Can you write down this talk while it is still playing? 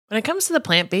When it comes to the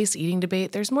plant-based eating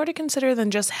debate, there's more to consider than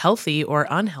just healthy or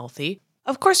unhealthy.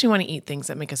 Of course, we want to eat things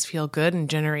that make us feel good and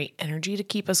generate energy to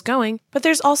keep us going, but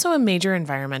there's also a major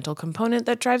environmental component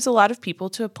that drives a lot of people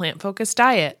to a plant-focused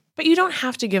diet. But you don't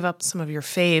have to give up some of your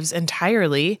faves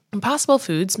entirely. Impossible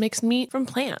Foods makes meat from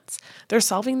plants. They're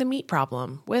solving the meat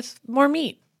problem with more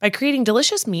meat. By creating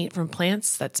delicious meat from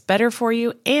plants that's better for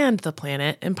you and the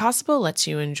planet, Impossible lets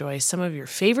you enjoy some of your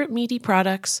favorite meaty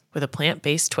products with a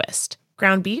plant-based twist.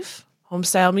 Ground beef,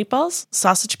 home-style meatballs,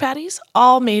 sausage patties,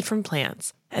 all made from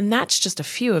plants. And that's just a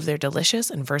few of their delicious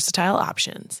and versatile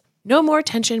options. No more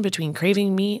tension between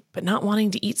craving meat but not wanting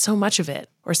to eat so much of it,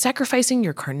 or sacrificing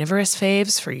your carnivorous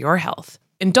faves for your health.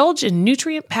 Indulge in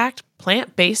nutrient-packed,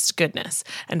 plant-based goodness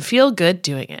and feel good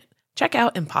doing it. Check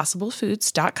out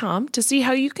impossiblefoods.com to see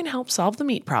how you can help solve the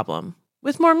meat problem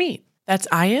with more meat. That's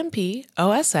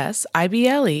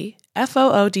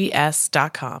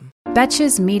IMPOSSIBLEFOODS.com.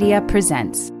 Betches Media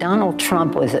presents. Donald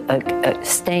Trump was a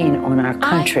stain on our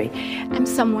country. I'm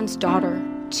someone's daughter,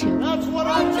 too. That's what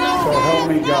I do. So help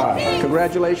me God.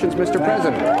 Congratulations, Mr.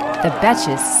 President. The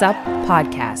Betches Sup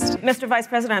Podcast. Mr. Vice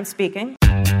President, I'm speaking.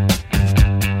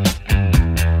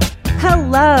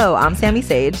 Hello, I'm Sammy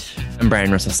Sage. I'm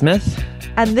Brian Russell Smith.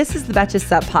 And this is the Betches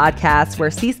Sup Podcast,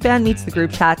 where C-SPAN meets the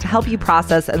group chat to help you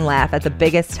process and laugh at the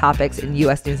biggest topics in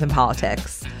U.S. news and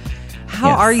politics.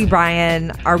 How are you,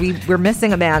 Brian? We're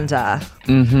missing Amanda.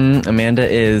 Amanda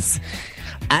is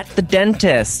at the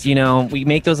dentist. You know, we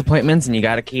make those appointments and you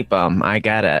got to keep them. I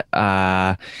get it.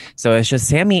 So it's just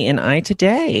Sammy and I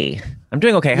today. I'm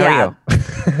doing okay. How are you?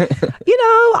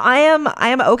 I am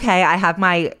okay. I have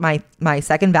my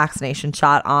second vaccination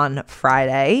shot on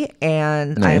Friday,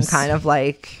 and nice. I am kind of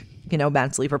like,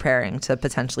 mentally preparing to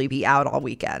potentially be out all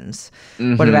weekend.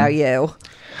 What about you?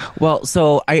 Well,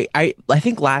 so I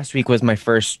think last week was my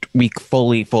first week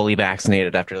fully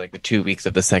vaccinated after like the 2 weeks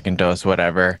of the second dose,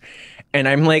 whatever. And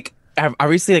I'm like,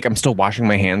 obviously, like I'm still washing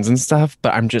my hands and stuff,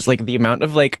 but I'm just like the amount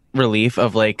of like relief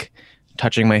of like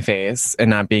touching my face and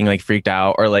not being like freaked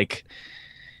out, or like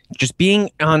just being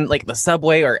on like the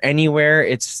subway or anywhere.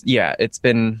 It's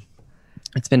been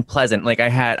pleasant. Like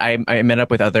I met up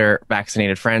with other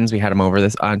vaccinated friends. We had them over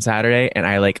on Saturday, and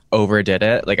I like overdid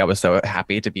it. Like I was so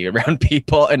happy to be around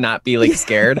people and not be like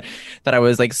scared that I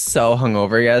was like so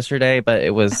hungover yesterday, but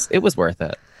it was worth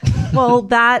it. Well,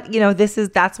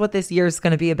 that's what this year is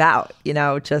going to be about,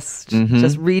 just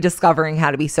rediscovering how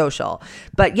to be social.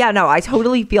 But yeah, no, I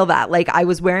totally feel that. Like I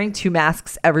was wearing 2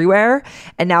 masks everywhere,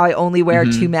 and now I only wear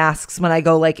 2 masks when I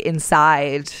go like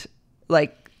inside,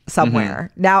 like somewhere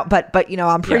now. But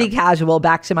I'm pretty casual,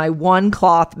 back to my 1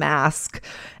 cloth mask,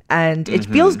 and it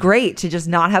feels great to just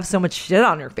not have so much shit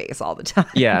on your face all the time.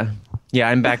 Yeah,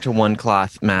 I'm back to 1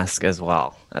 cloth mask as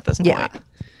well at this point. Yeah,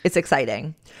 it's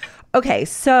exciting. Okay,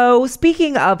 so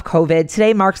speaking of COVID,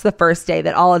 today marks the first day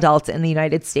that all adults in the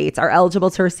United States are eligible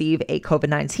to receive a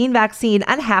COVID-19 vaccine,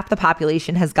 and half the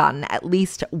population has gotten at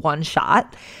least 1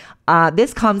 shot.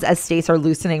 This comes as states are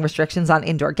loosening restrictions on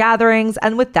indoor gatherings,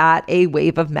 and with that, a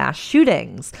wave of mass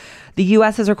shootings. The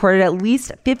U.S. has recorded at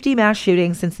least 50 mass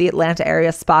shootings since the Atlanta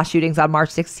area spa shootings on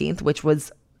March 16th, which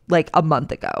was like a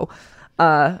month ago,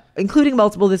 including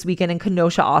multiple this weekend in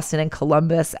Kenosha, Austin, and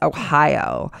Columbus,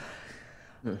 Ohio.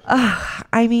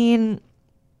 I mean,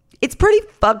 it's pretty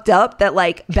fucked up that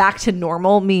like back to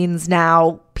normal means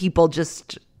now people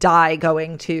just die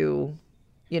going to,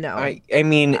 I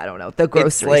mean, I don't know, the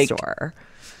grocery store.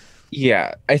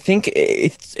 Yeah, I think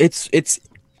it's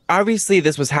obviously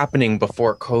this was happening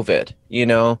before COVID,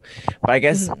 but I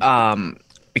guess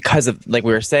because of, like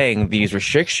we were saying, these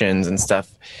restrictions and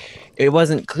stuff, it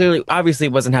wasn't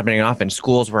happening often.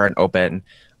 Schools weren't open.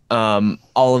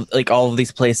 All of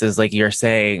these places, like you're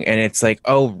saying, and it's like,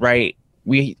 oh, right.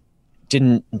 We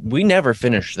never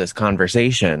finished this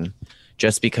conversation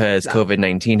just because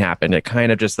COVID-19 happened. It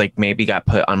kind of just like maybe got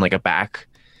put on like a back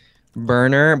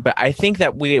burner. But I think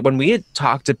that when we had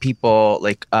talked to people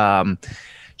like,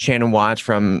 Shannon Watts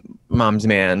from Mom's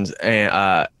Man's,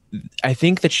 I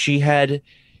think that she had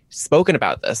spoken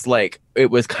about this. Like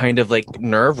it was kind of like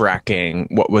nerve-wracking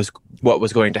what was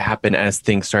going to happen as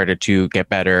things started to get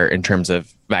better in terms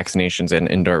of vaccinations and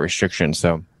indoor restrictions.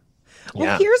 So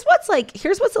well, here's what's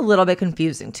a little bit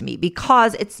confusing to me,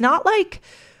 because it's not like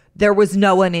there was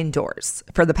no one indoors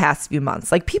for the past few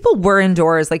months. Like people were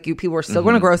indoors, like people were still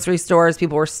going to grocery stores,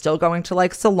 people were still going to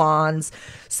like salons.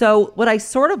 So what I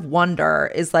sort of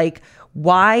wonder is like,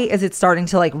 why is it starting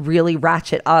to like really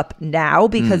ratchet up now?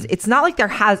 Because it's not like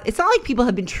people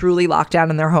have been truly locked down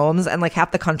in their homes, and like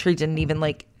half the country didn't even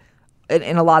like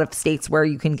in a lot of states where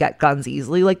you can get guns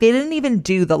easily. Like, they didn't even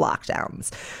do the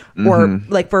lockdowns or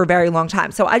like for a very long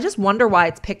time. So I just wonder why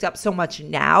it's picked up so much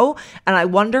now. And I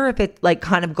wonder if it like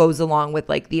kind of goes along with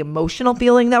like the emotional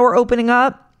feeling that we're opening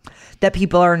up, that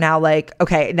people are now like,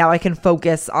 okay, now I can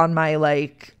focus on my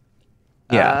like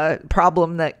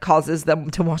problem that causes them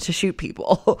to want to shoot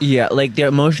people. Yeah, like the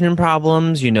emotion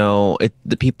problems, you know,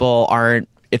 the people aren't,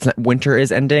 it's not, winter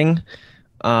is ending.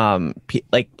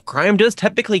 Like crime does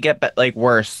typically get like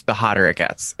worse the hotter it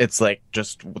gets. It's like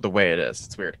just the way it is.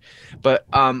 It's weird. But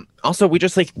also we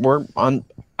just like we're on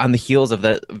the heels of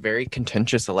that very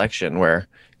contentious election where,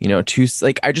 you know, I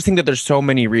just think that there's so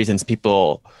many reasons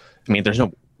people, I mean, there's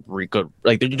no good,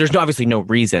 like there's obviously no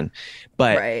reason,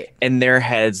 but in their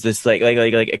heads this like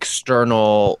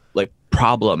external like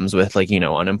problems with like, you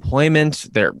know,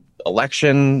 unemployment, their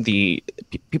election, the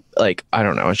like I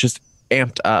don't know, it's just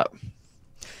amped up.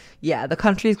 Yeah, the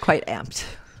country's quite amped.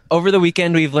 Over the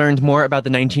weekend, we've learned more about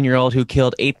the 19-year-old who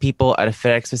killed 8 people at a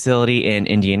FedEx facility in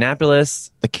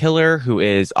Indianapolis. The killer, who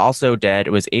is also dead,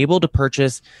 was able to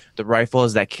purchase the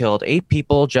rifles that killed 8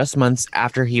 people just months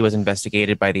after he was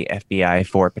investigated by the FBI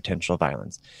for potential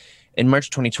violence. In March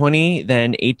 2020,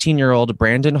 then 18-year-old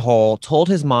Brandon Hull told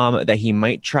his mom that he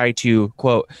might try to,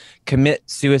 quote, commit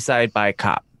suicide by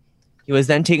cop. He was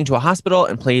then taken to a hospital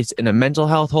and placed in a mental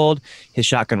health hold. His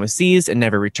shotgun was seized and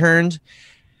never returned.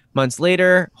 Months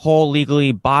later, Hull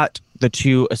legally bought the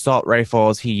 2 assault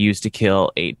rifles he used to kill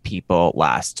 8 people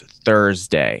last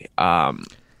Thursday.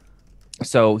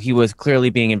 So he was clearly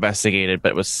being investigated,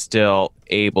 but was still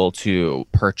able to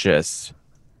purchase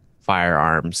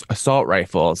firearms, assault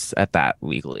rifles at that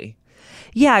legally.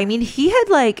 Yeah, I mean, he had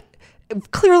like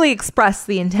clearly expressed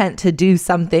the intent to do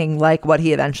something like what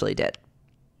he eventually did.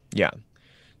 Yeah.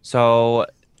 So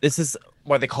this is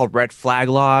what they call red flag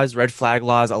laws. Red flag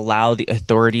laws allow the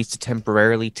authorities to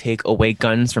temporarily take away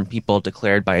guns from people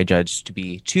declared by a judge to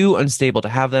be too unstable to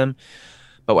have them.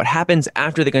 But what happens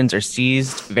after the guns are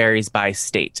seized varies by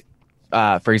state.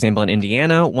 For example, in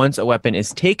Indiana, once a weapon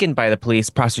is taken by the police,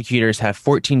 prosecutors have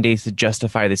 14 days to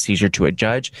justify the seizure to a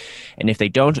judge. And if they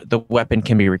don't, the weapon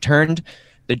can be returned.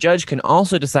 The judge can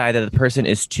also decide that the person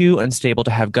is too unstable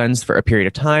to have guns for a period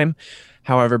of time.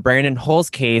 However, Brandon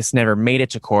Hull's case never made it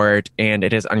to court, and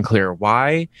it is unclear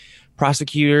why.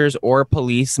 Prosecutors or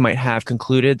police might have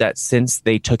concluded that since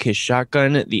they took his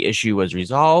shotgun, the issue was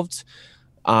resolved.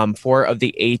 4 of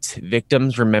the 8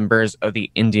 victims were members of the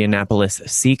Indianapolis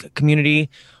Sikh community.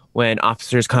 When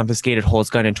officers confiscated Hull's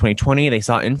gun in 2020, they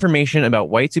saw information about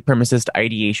white supremacist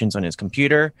ideations on his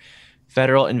computer.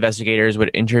 Federal investigators would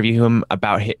interview him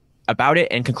about it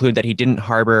and conclude that he didn't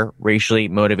harbor racially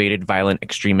motivated violent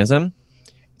extremism.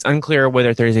 It's unclear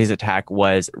whether Thursday's attack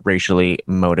was racially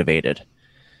motivated.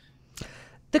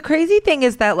 The crazy thing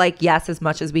is that, like, yes, as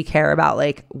much as we care about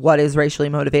like what is racially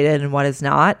motivated and what is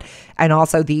not, and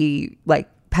also the like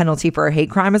penalty for a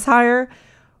hate crime is higher,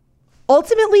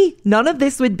 ultimately none of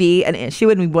this would be an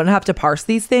issue and we wouldn't have to parse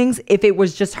these things if it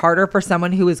was just harder for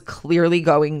someone who is clearly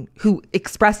who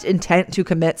expressed intent to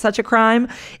commit such a crime,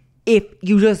 if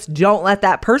you just don't let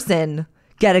that person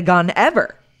get a gun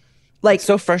ever. Like, it's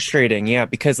so frustrating, yeah,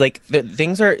 because like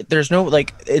there's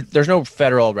no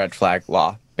federal red flag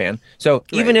law ban. So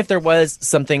even if there was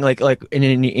something like in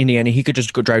Indiana, he could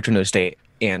just go drive to another state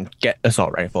and get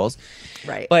assault rifles.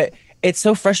 Right. But it's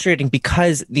so frustrating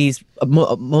because these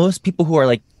most people who are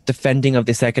like defending of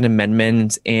the Second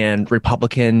Amendment and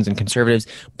Republicans and conservatives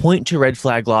point to red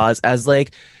flag laws as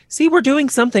like, see, we're doing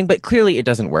something, but clearly it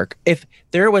doesn't work. If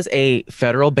there was a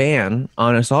federal ban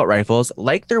on assault rifles,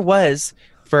 like there was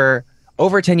for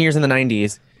over 10 years in the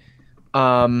 90s,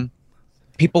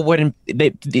 he wouldn't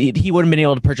been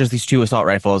able to purchase these 2 assault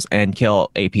rifles and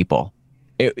kill 8 people.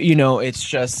 It's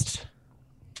just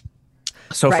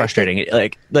so frustrating.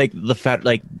 Like the fact,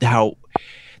 like how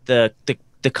the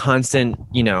constant,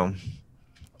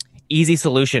 easy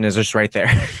solution is just right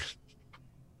there.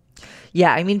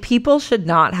 Yeah, I mean, people should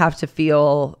not have to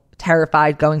feel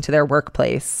terrified going to their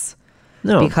workplace.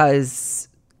 No, because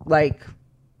like,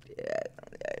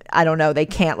 I don't know, they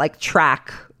can't like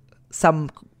track some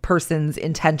person's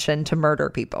intention to murder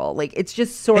people. Like, it's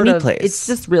just it's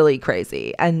just really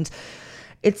crazy. And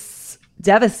it's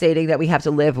devastating that we have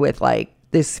to live with like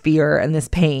this fear and this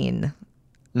pain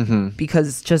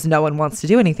because just no one wants to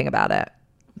do anything about it.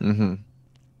 Mm-hmm.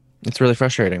 It's really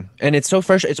frustrating. And it's so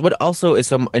frustrating. It's what also is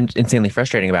so insanely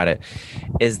frustrating about it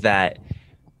is that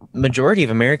majority of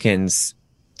Americans,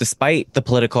 despite the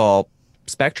political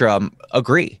spectrum,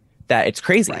 agree that it's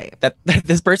crazy that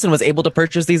this person was able to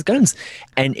purchase these guns.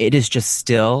 And it is just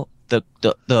still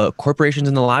the corporations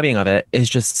and the lobbying of it is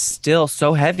just still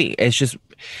so heavy. It's just,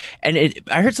 and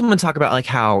I heard someone talk about like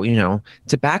how,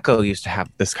 tobacco used to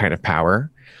have this kind of power.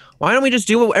 Why don't we just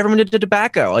do what everyone did to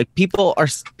tobacco? Like people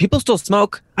still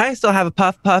smoke. I still have a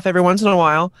puff every once in a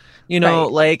while, Right.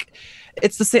 like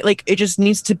it's the same, like it just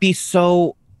needs to be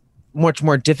so much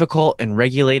more difficult and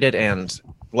regulated and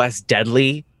less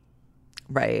deadly.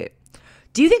 Right.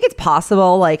 Do you think it's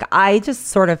possible? Like, I just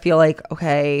sort of feel like,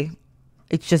 okay,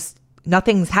 it's just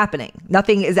nothing's happening.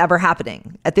 Nothing is ever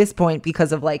happening at this point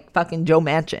because of like fucking Joe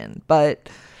Manchin. But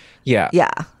yeah.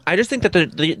 I just think that the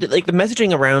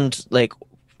messaging around like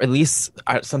at least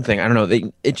something, I don't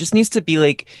know, it just needs to be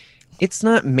like, it's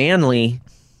not manly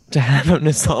to have an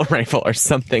assault rifle or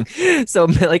something. So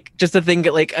like just to think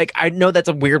like I know that's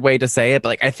a weird way to say it, but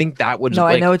like I think that would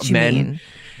I know what you mean.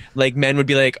 Like men would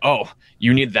be like, oh,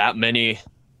 you need that many.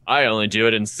 I only do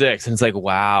it in 6. And it's like,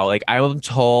 wow, like I'm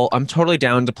totally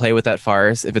down to play with that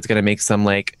farce if it's going to make some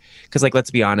like, because like,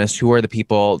 let's be honest, who are the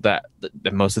people that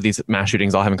most of these mass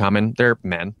shootings all have in common? They're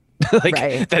men.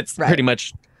 Like that's pretty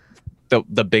much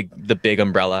the big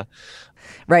umbrella.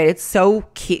 Right. It's so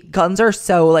key. Guns are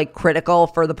so like critical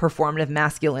for the performative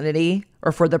masculinity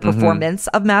or for the performance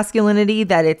of masculinity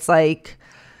that it's like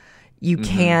you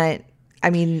can't,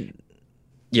 I mean,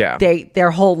 yeah,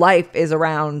 their whole life is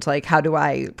around like, how do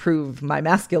I prove my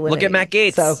masculinity? Look at Matt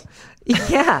Gaetz. So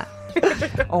yeah.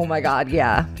 Oh my God.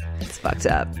 Yeah. It's fucked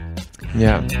up.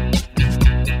 Yeah.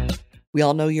 We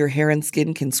all know your hair and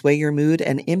skin can sway your mood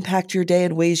and impact your day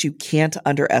in ways you can't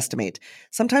underestimate.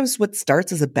 Sometimes what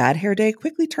starts as a bad hair day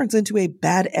quickly turns into a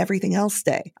bad everything else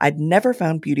day. I'd never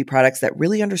found beauty products that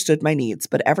really understood my needs,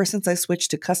 but ever since I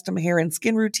switched to custom hair and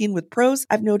skin routine with Prose,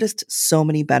 I've noticed so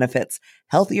many benefits.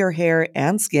 Healthier hair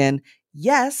and skin,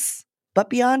 yes, but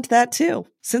beyond that too.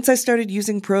 Since I started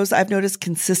using Prose, I've noticed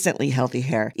consistently healthy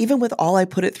hair. Even with all I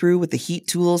put it through with the heat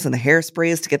tools and the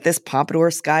hairsprays to get this pompadour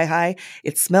sky high,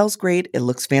 it smells great, it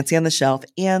looks fancy on the shelf,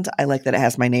 and I like that it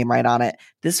has my name right on it.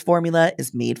 This formula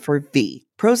is made for V.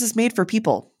 Prose is made for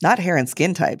people, not hair and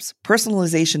skin types.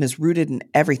 Personalization is rooted in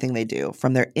everything they do,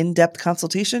 from their in-depth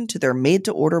consultation to their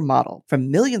made-to-order model.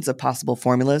 From millions of possible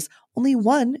formulas, only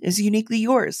one is uniquely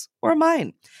yours or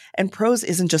mine. And Prose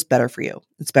isn't just better for you,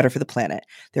 it's better for the planet.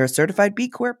 They're a certified B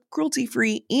Corp,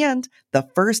 cruelty-free, and the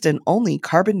first and only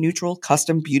carbon-neutral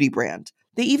custom beauty brand.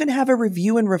 They even have a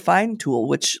review and refine tool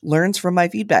which learns from my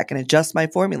feedback and adjusts my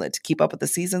formula to keep up with the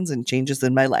seasons and changes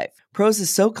in my life. Prose is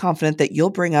so confident that you'll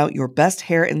bring out your best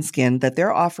hair and skin that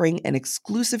they're offering an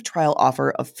exclusive trial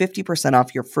offer of 50%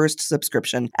 off your first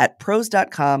subscription at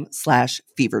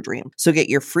prose.com/feverdream. So get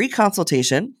your free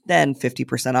consultation, then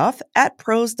 50% off at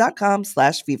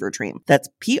prose.com/feverdream. That's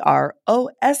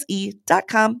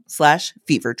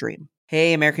prose.com/feverdream.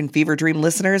 Hey, American Fever Dream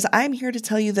listeners, I'm here to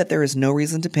tell you that there is no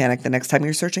reason to panic the next time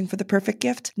you're searching for the perfect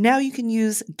gift. Now you can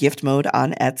use Gift Mode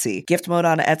on Etsy. Gift Mode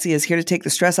on Etsy is here to take the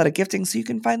stress out of gifting so you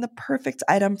can find the perfect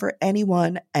item for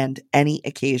anyone and any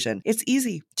occasion. It's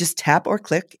easy. Just tap or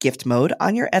click Gift Mode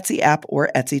on your Etsy app or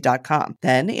Etsy.com.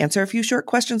 Then answer a few short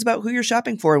questions about who you're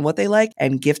shopping for and what they like,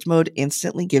 and Gift Mode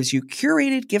instantly gives you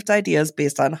curated gift ideas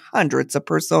based on hundreds of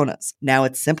personas. Now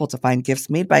it's simple to find gifts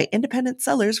made by independent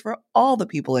sellers for all the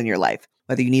people in your life.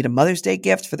 Whether you need a Mother's Day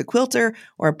gift for the quilter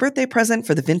or a birthday present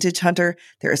for the vintage hunter,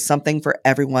 there is something for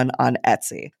everyone on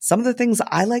Etsy. Some of the things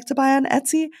I like to buy on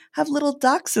Etsy have little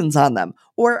dachshunds on them,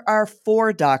 or are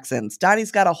for dachshunds.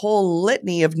 Dottie's got a whole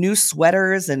litany of new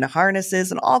sweaters and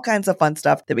harnesses and all kinds of fun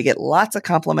stuff that we get lots of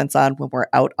compliments on when we're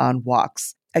out on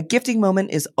walks. A gifting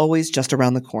moment is always just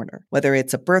around the corner. Whether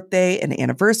it's a birthday, an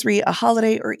anniversary, a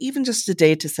holiday, or even just a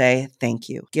day to say thank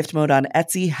you, Gift Mode on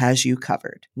Etsy has you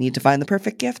covered. Need to find the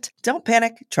perfect gift? Don't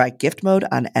panic. Try Gift Mode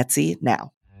on Etsy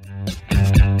now.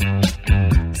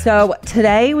 So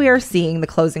today we are seeing the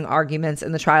closing arguments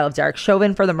in the trial of Derek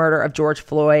Chauvin for the murder of George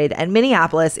Floyd, and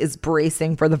Minneapolis is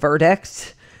bracing for the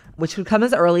verdict, which could come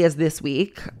as early as this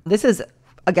week. This is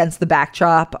against the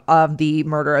backdrop of the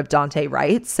murder of Daunte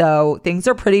Wright. So things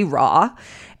are pretty raw,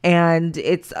 and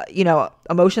it's,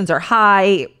 emotions are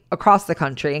high across the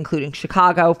country, including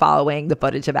Chicago, following the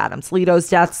footage of Adam Salito's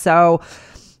death. So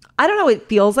I don't know, it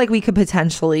feels like we could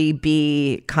potentially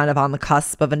be kind of on the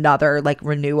cusp of another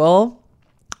renewal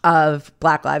of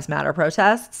Black Lives Matter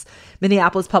protests.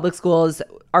 Minneapolis public schools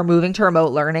are moving to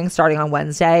remote learning starting on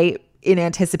Wednesday in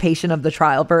anticipation of the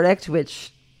trial verdict,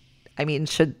 which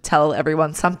should tell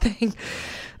everyone something.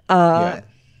 And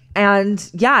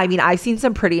I've seen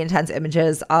some pretty intense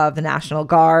images of the National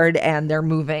Guard, and they're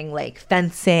moving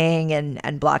fencing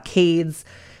and blockades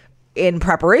in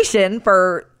preparation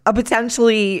for a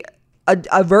potentially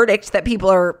a verdict that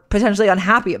people are potentially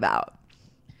unhappy about.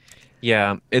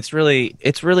 Yeah, it's really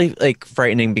like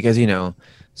frightening because,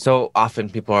 so often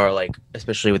people are like,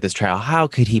 especially with this trial, how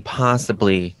could he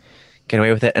possibly get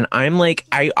away with it? And I'm like,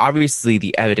 I obviously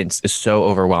the evidence is so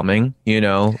overwhelming,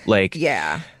 like,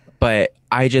 Yeah. but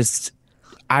I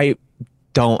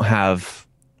don't have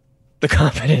the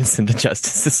confidence in the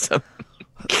justice system.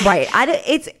 Right.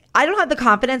 I don't have the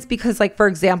confidence because, like, for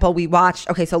example, we watched,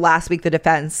 so last week the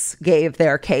defense gave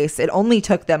their case. It only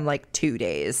took them like 2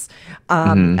 days.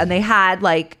 And they had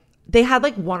like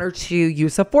one or two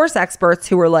use of force experts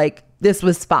who were like, this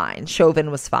was fine.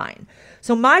 Chauvin was fine.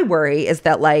 So my worry is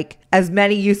that, like, as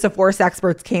many use of force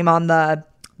experts came on the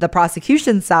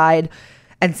prosecution side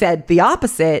and said the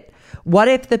opposite, what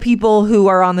if the people who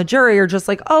are on the jury are just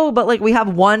like, oh, but like we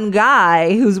have one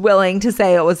guy who's willing to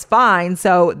say it was fine.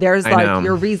 So there's like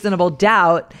your reasonable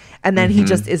doubt. And then he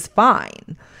just is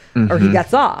fine or he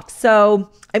gets off.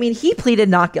 So, I mean, he pleaded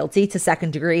not guilty to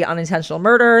second-degree unintentional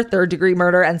murder, third-degree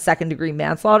murder, and second-degree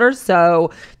manslaughter.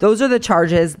 So those are the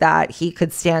charges that he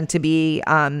could stand to be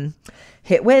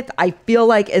hit with. I feel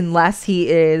like unless he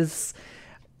is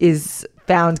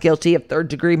found guilty of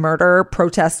third-degree murder,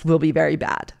 protests will be very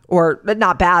bad. Or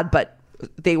not bad, but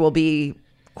they will be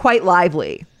quite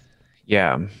lively.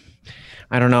 Yeah.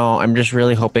 I don't know. I'm just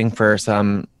really hoping for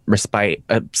some respite,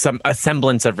 a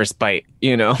semblance of respite,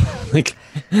 like.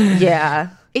 Yeah.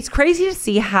 It's crazy to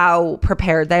see how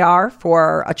prepared they are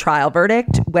for a trial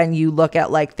verdict when you look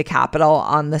at like the Capitol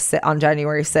on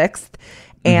January 6th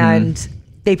and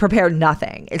they prepared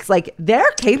nothing. It's like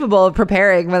they're capable of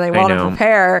preparing when they want to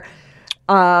prepare.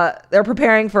 They're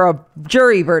preparing for a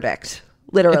jury verdict,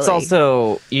 literally. It's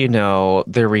also,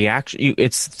 the reaction.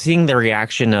 It's seeing the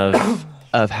reaction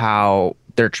of how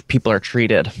people are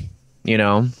treated,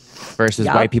 versus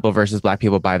white people versus black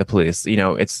people by the police.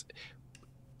 It's,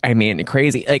 I mean,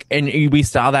 crazy. Like, and we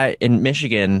saw that in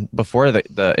Michigan before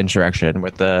the insurrection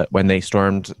when they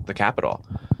stormed the Capitol.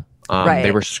 Right.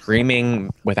 They were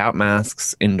screaming without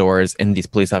masks indoors in these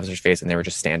police officers' face, and they were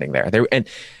just standing there. And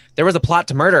there was a plot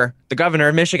to murder the governor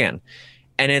of Michigan,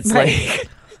 and it's like,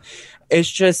 it's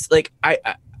just like,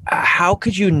 how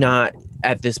could you not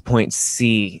at this point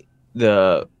see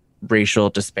the racial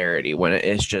disparity when it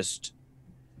is just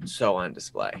so on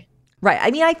display? Right.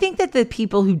 I mean, I think that the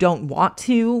people who don't want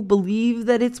to believe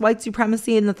that it's white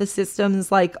supremacy and that the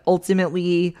system's like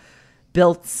ultimately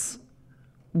built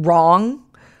wrong,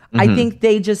 I think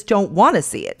they just don't want to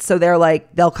see it. So they're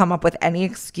like, they'll come up with any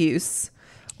excuse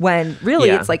when really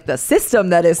it's like the system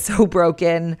that is so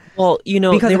broken. Well,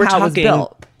 because they of were how it was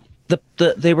built.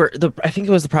 I think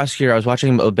it was the prosecutor. I was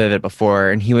watching a bit of it before,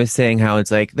 and he was saying how it's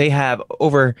like they have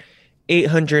over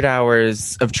 800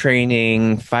 hours of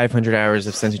training, 500 hours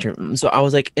of sensory training. So I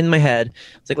was like, in my head,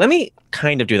 it's like, let me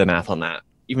kind of do the math on that,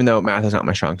 even though math is not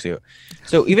my strong suit.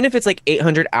 So even if it's like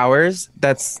 800 hours,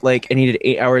 that's like, I needed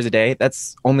 8 hours a day.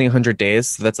 That's only 100 days.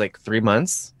 So that's like 3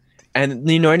 months. And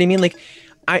you know what I mean? Like,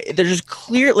 they're just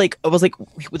clear. Like, I was like,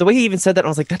 the way he even said that, I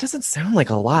was like, that doesn't sound like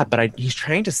a lot, but he's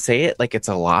trying to say it like it's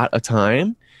a lot of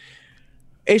time.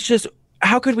 It's just,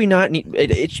 how could we not need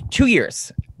it's 2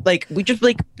 years? Like, we just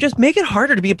make it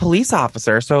harder to be a police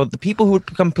officer. So the people who would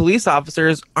become police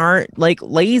officers aren't like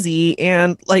lazy,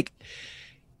 and like,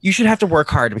 you should have to work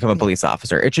hard to become a police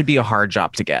officer. It should be a hard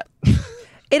job to get.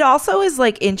 It also is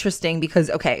like interesting because,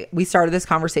 we started this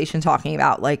conversation talking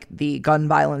about like the gun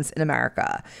violence in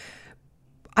America.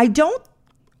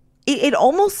 It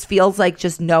almost feels like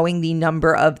just knowing the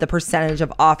number of the percentage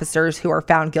of officers who are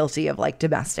found guilty of like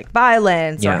domestic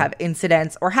violence or have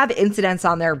incidents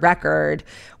on their record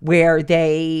where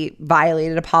they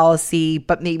violated a policy,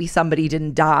 but maybe somebody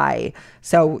didn't die.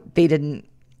 So they didn't,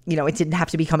 it didn't have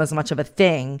to become as much of a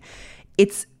thing.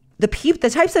 It's the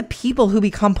types of people who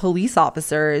become police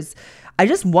officers. I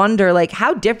just wonder, like,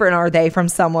 how different are they from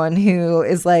someone who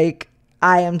is like,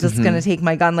 I am just going to take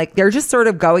my gun. Like, they're just sort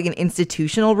of going an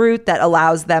institutional route that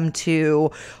allows them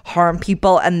to harm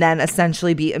people and then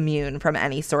essentially be immune from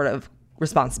any sort of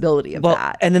responsibility of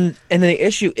that. And then the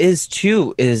issue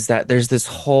is that there's this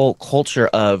whole culture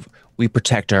of we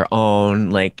protect our own,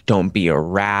 like, don't be a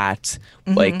rat,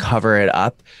 like, cover it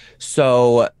up.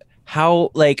 So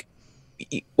how, like,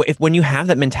 when you have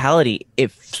that mentality,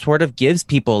 it sort of gives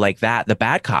people like that, the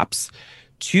bad cops,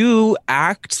 to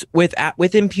act with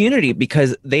impunity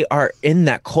because they are in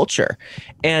that culture.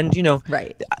 And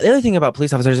right. The other thing about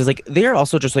police officers is like they are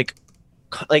also just like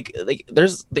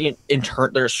there's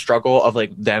there's struggle of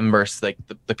like them versus like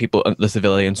the people, the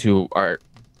civilians who are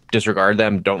disregard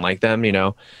them, don't like them,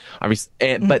 obviously.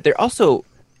 But they're also,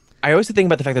 I always think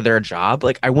about the fact that they're a job.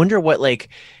 Like, I wonder what, like,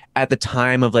 at the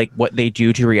time of like what they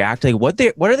do to react, like what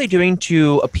are they doing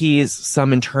to appease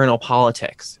some internal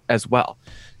politics as well?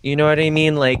 You know what I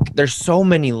mean? Like there's so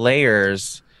many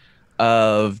layers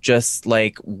of just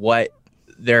like what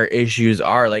their issues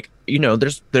are. Like, you know,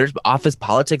 there's office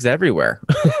politics everywhere.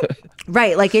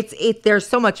 Right. Like there's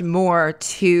so much more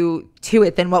to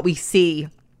it than what we see.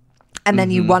 And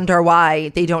then you wonder why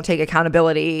they don't take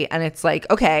accountability. And it's like,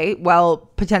 okay, well,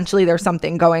 potentially there's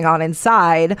something going on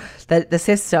inside, that the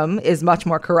system is much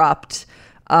more corrupt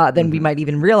than we might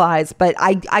even realize. But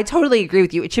I totally agree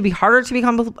with you. It should be harder to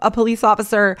become a police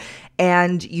officer,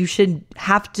 and you should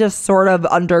have to sort of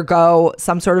undergo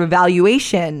some sort of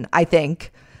evaluation, I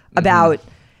think, about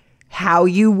how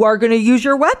you are going to use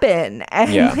your weapon.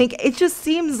 And like, it just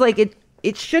seems like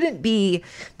it shouldn't be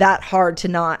that hard to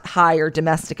not hire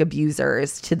domestic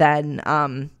abusers to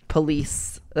then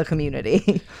police the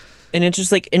community. And it's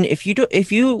just like, and if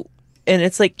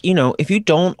it's like, you know, if you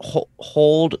don't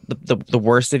hold the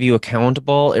worst of you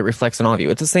accountable, it reflects on all of you.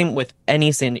 It's the same with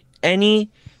any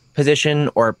position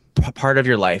or part of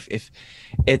your life. If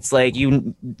it's like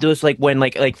like when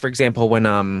like for example, when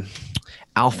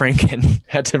Al Franken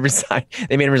had to resign,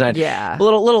 they made him resign. Yeah, a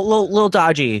little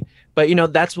dodgy. But you know,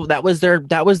 that was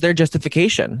their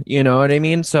justification. You know what I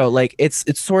mean? So like it's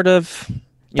sort of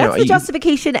that's the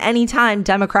justification anytime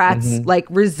Democrats like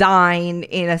resign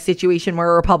in a situation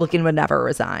where a Republican would never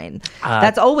resign.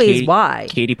 That's always why.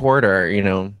 Katie Porter, you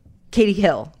know. Katie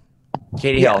Hill.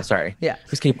 Katie Hill, sorry. Yeah.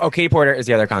 Katie Porter is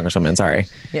the other congresswoman, sorry.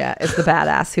 Yeah, it's the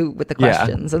badass who with the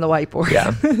questions and the whiteboard.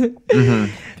 Yeah.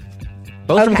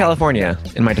 Both from California,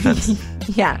 in my defense.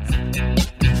 Yeah.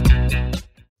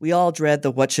 We all dread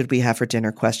the what should we have for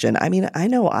dinner question. I mean, I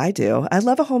know I do. I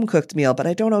love a home-cooked meal, but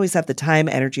I don't always have the time,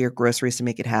 energy, or groceries to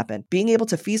make it happen. Being able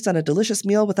to feast on a delicious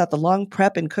meal without the long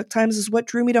prep and cook times is what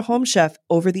drew me to Home Chef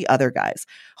over the other guys.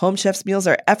 Home Chef's meals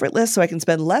are effortless, so I can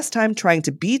spend less time trying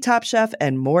to be Top Chef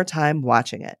and more time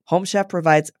watching it. Home Chef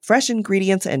provides fresh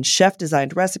ingredients and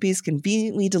chef-designed recipes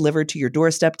conveniently delivered to your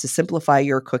doorstep to simplify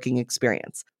your cooking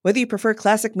experience. Whether you prefer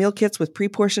classic meal kits with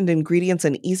pre-portioned ingredients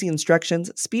and easy instructions,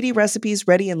 speedy recipes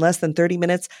ready in less than 30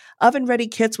 minutes, oven-ready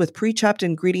kits with pre-chopped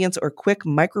ingredients, or quick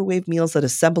microwave meals that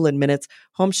assemble in minutes,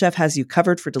 Home Chef has you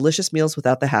covered for delicious meals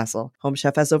without the hassle. Home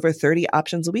Chef has over 30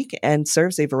 options a week and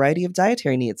serves a variety of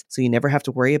dietary needs, so you never have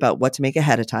to worry about what to make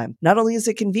ahead of time. Not only is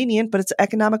it convenient, but it's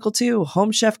economical too.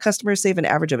 Home Chef customers save an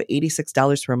average of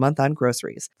 $86 per month on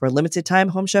groceries. For a limited time,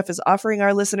 Home Chef is offering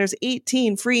our listeners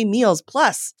 18 free meals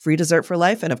plus free dessert for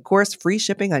life and, of course, free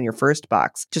shipping on your first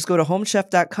box. Just go to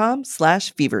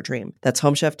homechef.com/feverdream. That's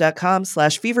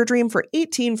homechef.com/feverdream for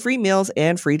 18 free meals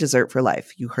and free dessert for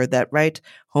life. You heard that right.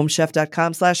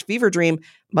 Homechef.com/feverdream.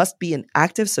 Must be an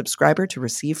active subscriber to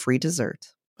receive free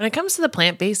dessert. When it comes to the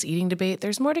plant-based eating debate,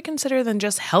 there's more to consider than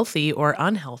just healthy or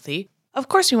unhealthy. Of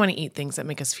course, we want to eat things that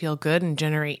make us feel good and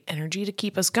generate energy to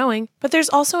keep us going, but there's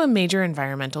also a major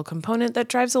environmental component that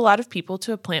drives a lot of people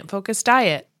to a plant-focused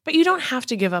diet. But you don't have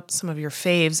to give up some of your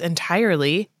faves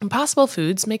entirely. Impossible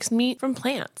Foods makes meat from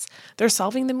plants. They're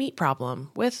solving the meat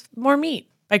problem with more meat.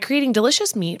 By creating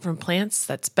delicious meat from plants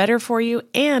that's better for you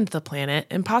and the planet,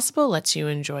 Impossible lets you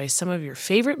enjoy some of your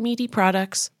favorite meaty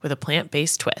products with a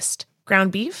plant-based twist.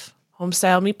 Ground beef,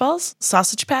 home-style meatballs,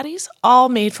 sausage patties, all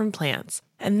made from plants.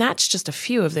 And that's just a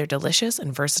few of their delicious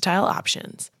and versatile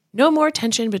options. No more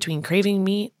tension between craving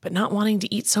meat but not wanting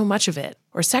to eat so much of it,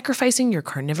 or sacrificing your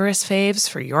carnivorous faves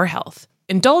for your health.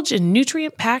 Indulge in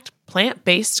nutrient-packed,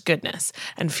 plant-based goodness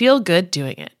and feel good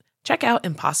doing it. Check out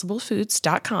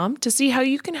impossiblefoods.com to see how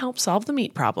you can help solve the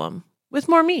meat problem with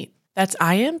more meat. That's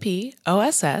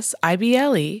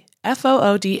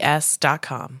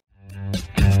IMPOSSIBLEFOODS.com.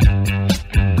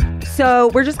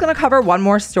 So we're just going to cover one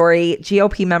more story.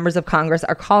 GOP members of Congress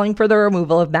are calling for the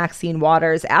removal of Maxine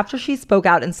Waters after she spoke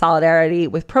out in solidarity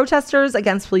with protesters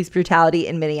against police brutality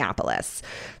in Minneapolis.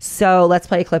 So let's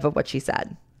play a clip of what she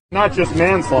said. Not just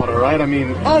manslaughter, right? I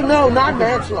mean... Oh, no, not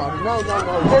manslaughter. No.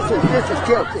 This is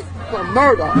guilty for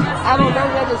murder. I don't know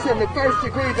whether it's in the first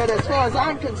degree, but as far as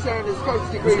I'm concerned, it's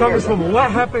first degree murder. Congresswoman, what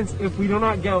happens if we do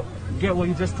not get what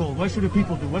you just told? What should the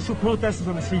people do? What should protesters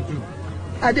on the street do?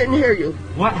 I didn't hear you.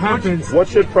 What happens? What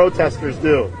should protesters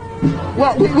do?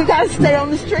 Well, we got to stay on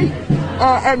the street.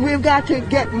 And we've got to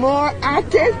get more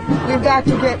active. We've got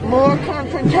to get more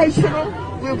confrontational.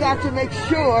 We've got to make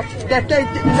sure that they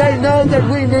know that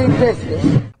we mean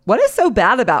business. What is so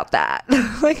bad about that?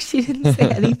 Like, she didn't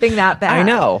say anything that bad. I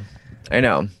know.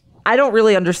 I don't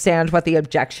really understand what the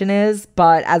objection is,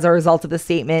 but as a result of the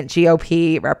statement,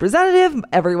 GOP representative,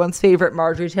 everyone's favorite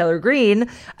Marjorie Taylor Greene,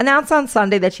 announced on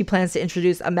Sunday that she plans to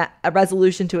introduce a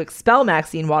resolution to expel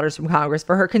Maxine Waters from Congress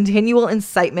for her continual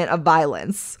incitement of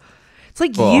violence. It's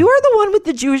like, you are the one with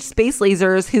the Jewish space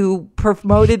lasers who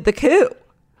promoted the coup.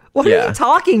 What are you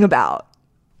talking about?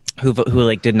 Who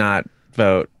like did not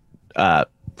vote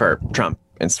for Trump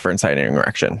and for inciting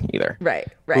insurrection either. Right.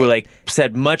 Who like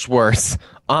said much worse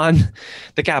on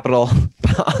the Capitol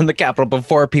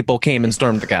before people came and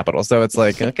stormed the Capitol. So it's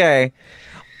like, okay.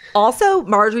 Also,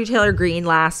 Marjorie Taylor Greene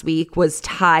last week was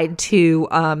tied to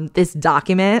this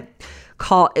document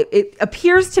called, it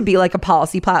appears to be like a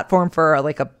policy platform for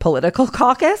like a political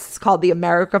caucus called the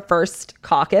America First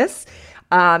Caucus.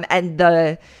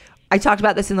 I talked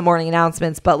about this in the morning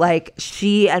announcements, but like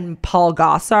she and Paul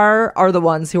Gosar are the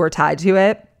ones who are tied to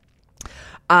it.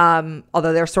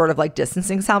 Although they're sort of like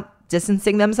distancing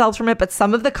themselves from it. But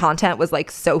some of the content was like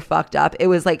so fucked up. It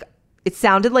was like, it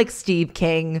sounded like Steve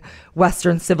King,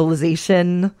 Western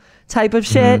civilization type of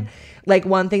shit. Like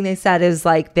one thing they said is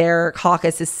like their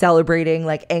caucus is celebrating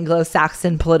like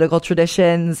Anglo-Saxon political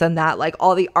traditions, and that like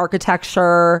all the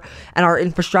architecture and our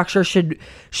infrastructure should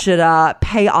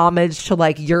pay homage to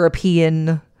like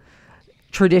European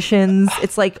traditions.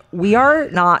 It's like, we are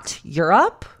not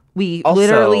Europe. We also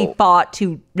literally fought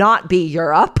to not be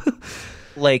Europe.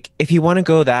 Like, if you want to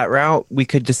go that route, we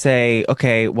could just say,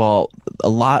 okay, well, a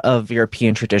lot of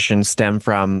European traditions stem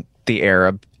from the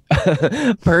Arab,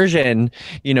 Persian,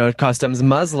 customs,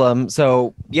 Muslim.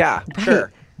 So yeah,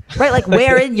 sure. Right. Like,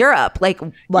 where in Europe? Like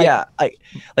yeah,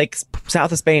 like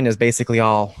south of Spain is basically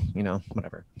all,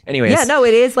 whatever. Anyways. Yeah, no,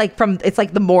 it is like it's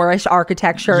like the Moorish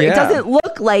architecture. Yeah. It doesn't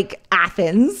look like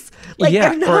Athens. Like,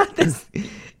 they're not this.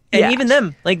 And even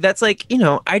them, like, that's like,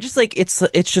 I just like, it's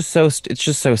just so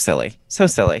silly. So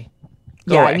silly.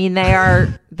 Go away. I mean,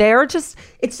 they're just,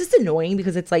 it's just annoying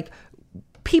because it's like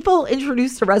people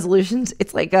introduced to resolutions.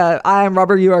 It's like I am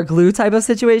rubber, you are glue type of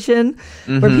situation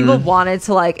where people wanted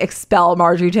to like expel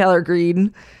Marjorie Taylor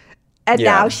Greene. And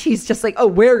now she's just like, oh,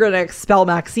 we're going to expel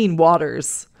Maxine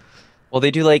Waters. Well, they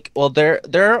do like,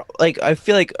 they're like, I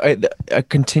feel like a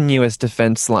continuous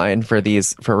defense line for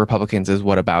Republicans is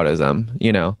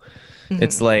whataboutism,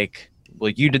 It's like,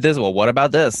 well, you did this. Well, what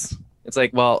about this? It's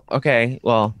like, well, okay,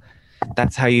 well,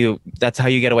 that's how you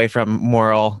get away from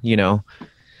moral,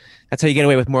 that's how you get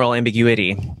away with moral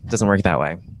ambiguity. It doesn't work that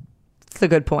way. It's a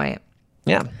good point.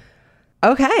 Yeah.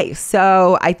 Okay.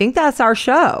 So I think that's our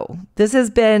show.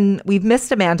 We've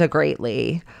missed Amanda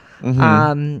greatly.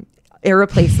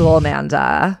 Irreplaceable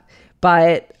Amanda,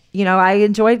 but I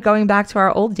enjoyed going back to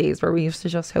our old days where we used to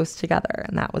just host together,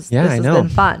 and this has been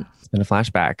fun. It's been a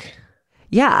flashback.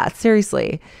 Yeah,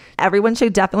 seriously. Everyone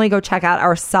should definitely go check out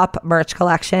our SUP merch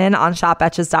collection on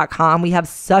shopbetches.com. We have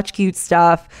such cute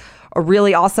stuff. A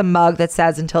really awesome mug that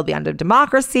says "Until the End of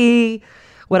Democracy."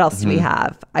 What else do we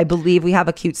have? I believe we have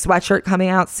a cute sweatshirt coming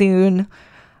out soon.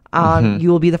 You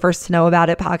will be the first to know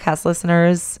about it, podcast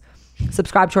listeners.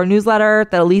 Subscribe to our newsletter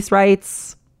that Elise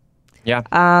writes. Yeah.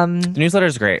 The newsletter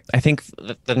is great. I think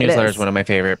the newsletter is one of my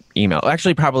favorite emails.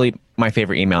 Actually, probably my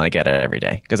favorite email. I get it every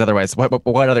day. Because otherwise,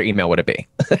 what other email would it be?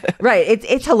 Right.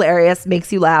 It's hilarious.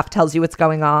 Makes you laugh. Tells you what's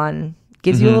going on.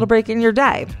 Gives you a little break in your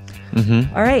day.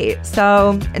 All right.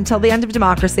 So until the end of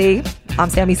democracy,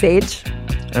 I'm Sammy Sage.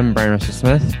 I'm Brian Russell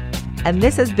Smith. And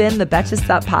this has been the Betches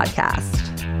Sup Podcast.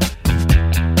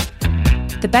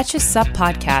 The Betches Sup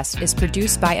Podcast is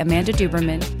produced by Amanda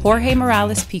Duberman, Jorge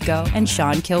Morales-Pico, and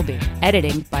Sean Kilby.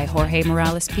 Editing by Jorge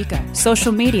Morales-Pico.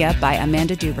 Social media by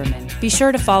Amanda Duberman. Be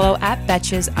sure to follow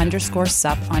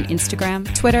 @Betches_Sup on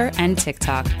Instagram, Twitter, and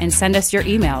TikTok, and send us your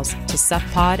emails to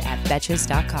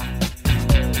suppod@betches.com.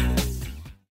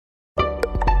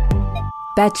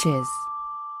 Betches.